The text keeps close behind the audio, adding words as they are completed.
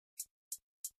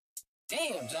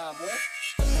Damn, John boy.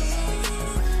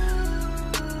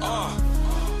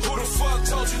 Who the fuck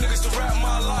told you niggas to rap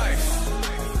my life?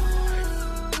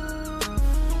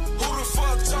 Who the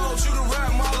fuck told you to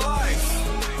rap my life?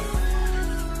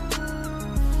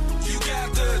 You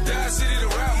got the audacity to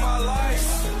rap my life?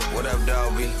 What up,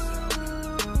 Dolby?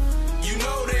 You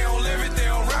know they don't live it, they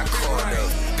don't rap it called right.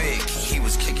 up big, he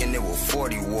was kicking it with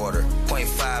 40 water.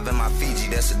 0.5 in my Fiji,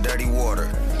 that's a dirty water.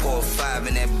 Pour 5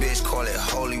 in that bitch, call it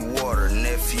holy water.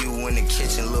 Nephew in the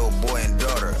kitchen, little boy and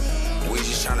daughter. We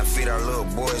just tryna feed our little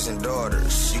boys and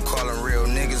daughters. You call them real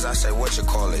niggas, I say what you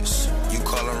call it. You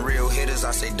call them real hitters,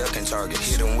 I say ducking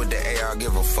targets. Hit them with the AR,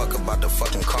 give a fuck about the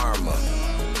fucking karma.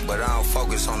 But I don't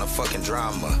focus on the fucking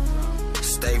drama.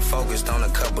 Stay focused on a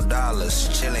couple dollars.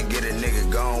 Chillin', get a nigga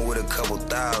gone with a couple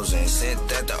thousand. Sent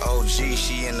that to OG,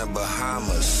 she in the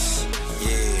Bahamas.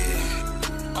 Yeah.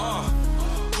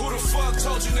 Who the fuck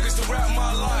told you niggas to rap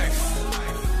my life?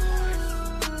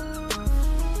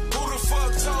 Who the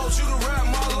fuck told you to rap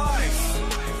my life?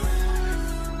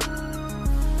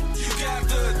 You got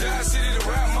the audacity to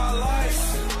rap my life?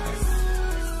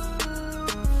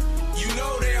 You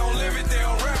know they don't live it, they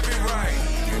don't rap it right.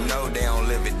 You know they don't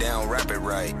live it, they don't rap it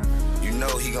right. You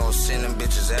know he gon' send them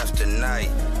bitches after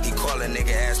night. He call a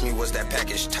nigga, ask me what's that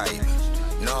package type.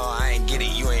 No, I ain't get it,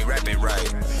 you ain't rap it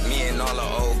right. Me and all the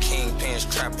old kingpins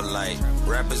trap alike.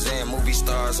 Rappers and movie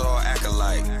stars all act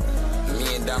alike.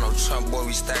 Me and Donald Trump, boy,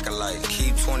 we stack alike.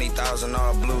 Keep 20,000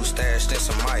 all blue stashed in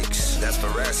some mics. That's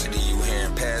veracity you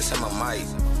hearing, pass him a mic.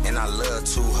 And I love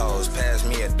two hoes, pass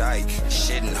me a dyke.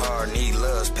 Shitting hard, need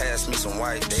loves, pass me some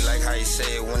white. They like how he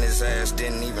say it when his ass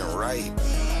didn't even write.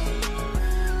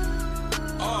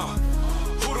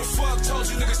 Who the fuck told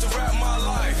you niggas to rap my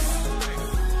life?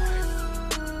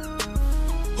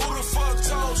 Who the fuck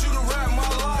told you to rap my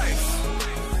life?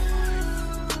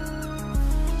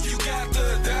 You got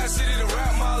the audacity to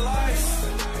rap my life?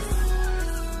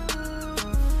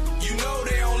 You know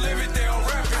they don't live it, they don't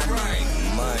rap it right.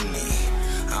 Money,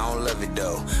 I don't love it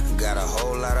though. Got a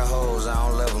whole lot of hoes, I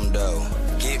don't love them though.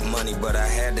 Get money, but I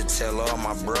had to tell all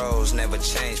my bros, never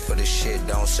change for the shit,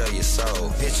 don't sell your soul.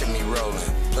 Picture me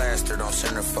rolling, plastered on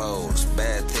centerfolds.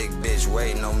 Bad thick bitch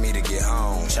waiting on me to get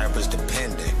home. Trappers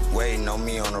dependent, waiting on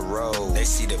me on the road. They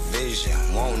see the vision,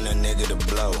 wanting a nigga to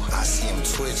blow. I see him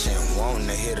twitching, wanting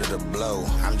a hitter to blow.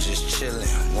 I'm just chillin',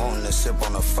 wanting to sip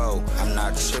on a foe. I'm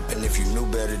not tripping, if you knew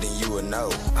better then you would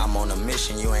know. I'm on a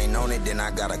mission, you ain't on it, then I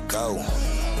gotta go,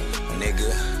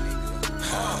 nigga.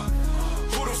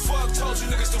 Who the fuck told you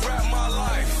niggas to rap my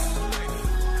life?